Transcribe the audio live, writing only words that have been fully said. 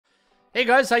Hey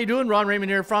guys, how you doing? Ron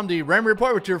Raymond here from the Raymond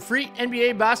Report with your free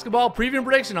NBA basketball preview and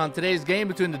prediction on today's game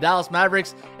between the Dallas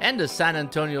Mavericks and the San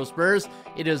Antonio Spurs.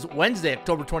 It is Wednesday,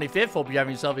 October 25th. Hope you're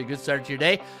having yourself a good start to your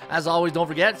day. As always, don't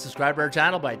forget, subscribe to our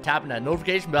channel by tapping that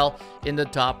notification bell in the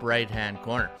top right-hand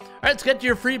corner. All right, let's get to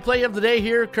your free play of the day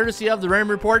here, courtesy of the Raymond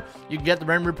Report. You can get the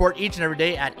Raymond Report each and every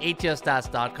day at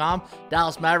atsstats.com.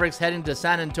 Dallas Mavericks heading to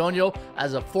San Antonio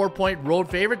as a 4-point road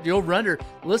favorite. The over-under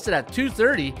listed at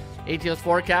 230. ATS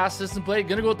forecast system play.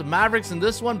 Going to go with the Mavericks in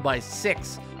this one by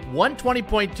 6.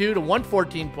 120.2 to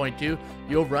 114.2.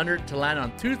 The over-under to land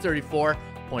on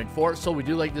 234.4. So we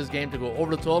do like this game to go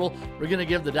over the total. We're going to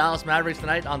give the Dallas Mavericks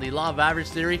tonight on the law of average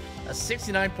theory a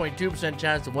 69.2%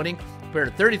 chance of winning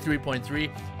compared to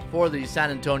 33.3 for the San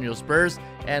Antonio Spurs.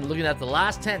 And looking at the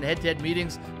last 10 head-to-head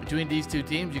meetings between these two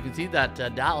teams, you can see that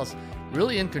Dallas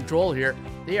really in control here.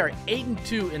 They are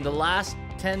 8-2 in the last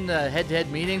 10 head-to-head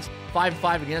meetings,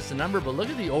 5-5 against the number. But look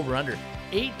at the over-under,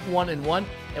 8-1-1.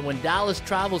 And when Dallas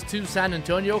travels to San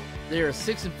Antonio, they are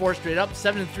 6-4 straight up,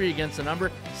 7-3 against the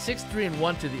number,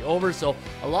 6-3-1 to the over. So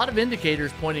a lot of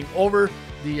indicators pointing over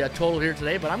the total here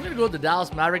today. But I'm going to go with the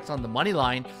Dallas Mavericks on the money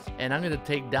line, and I'm going to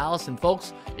take Dallas. And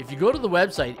folks, if you go to the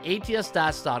website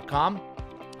atsstats.com,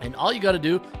 and all you got to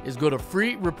do is go to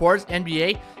Free Reports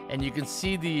NBA, and you can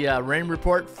see the Rain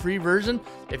Report free version.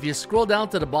 If you scroll down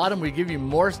to the bottom, we give you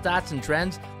more stats and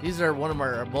trends. These are one of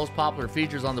our most popular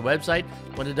features on the website.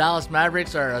 When the Dallas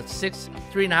Mavericks are a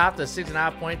 3.5 to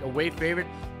 6.5 point away favorite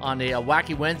on a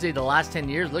wacky Wednesday the last 10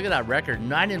 years, look at that record,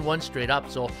 9-1 straight up.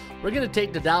 So we're going to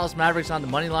take the Dallas Mavericks on the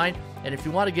money line. And if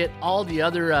you want to get all the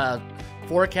other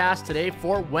forecasts today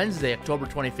for Wednesday, October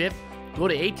 25th, go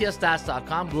to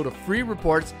atsstats.com, go to Free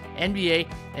Reports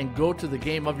NBA, and go to the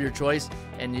game of your choice.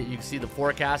 And you can see the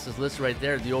forecast is listed right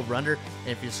there, the over-under. And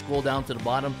if you scroll down to the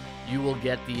bottom, you will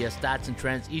get the stats and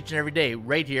trends each and every day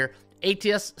right here,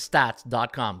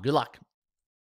 atsstats.com. Good luck.